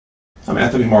I'm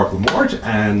Anthony Mark LaMort,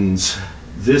 and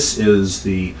this is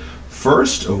the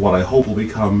first of what I hope will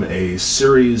become a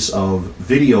series of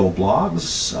video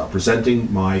blogs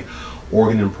presenting my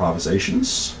organ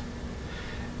improvisations.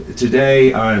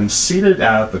 Today I'm seated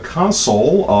at the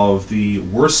console of the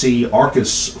Wersi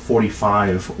Arcus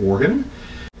 45 organ.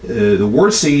 The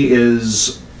Wersi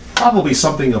is probably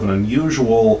something of an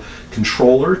unusual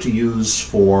controller to use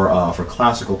for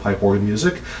classical pipe organ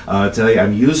music. Today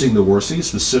I'm using the Wersi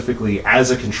specifically as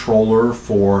a controller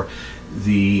for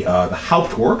the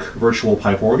Hauptwerk virtual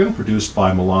pipe organ produced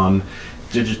by Milan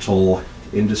Digital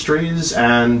Industries,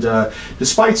 and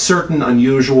despite certain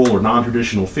unusual or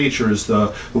non-traditional features, the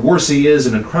Wersi is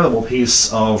an incredible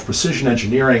piece of precision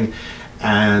engineering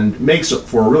and makes it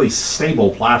for a really stable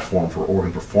platform for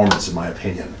organ performance, in my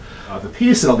opinion. The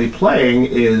piece that I'll be playing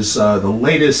is the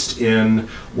latest in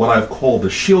what I've called the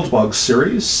Shieldbug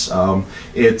series.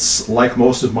 It's, like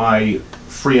most of my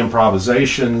free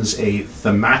improvisations, a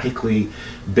thematically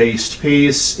based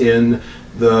piece. In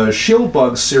the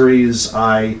Shieldbug series,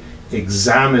 I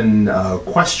examine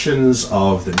questions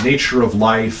of the nature of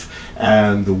life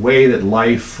and the way that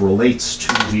life relates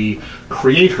to the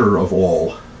creator of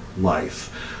all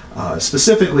life.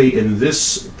 Specifically in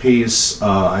this piece,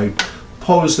 I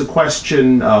pose the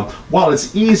question, while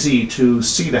it's easy to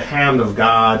see the hand of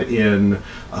God in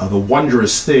the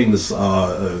wondrous things,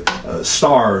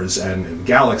 stars and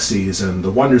galaxies and the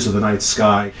wonders of the night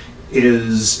sky,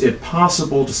 is it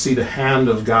possible to see the hand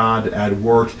of God at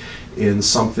work in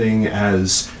something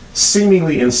as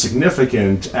seemingly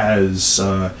insignificant as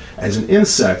an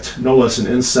insect, no less an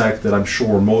insect that I'm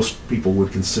sure most people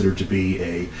would consider to be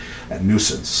a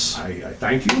nuisance. I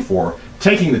thank you for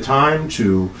taking the time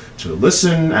to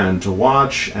listen and to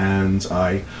watch, and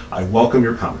I welcome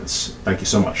your comments. Thank you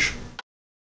so much.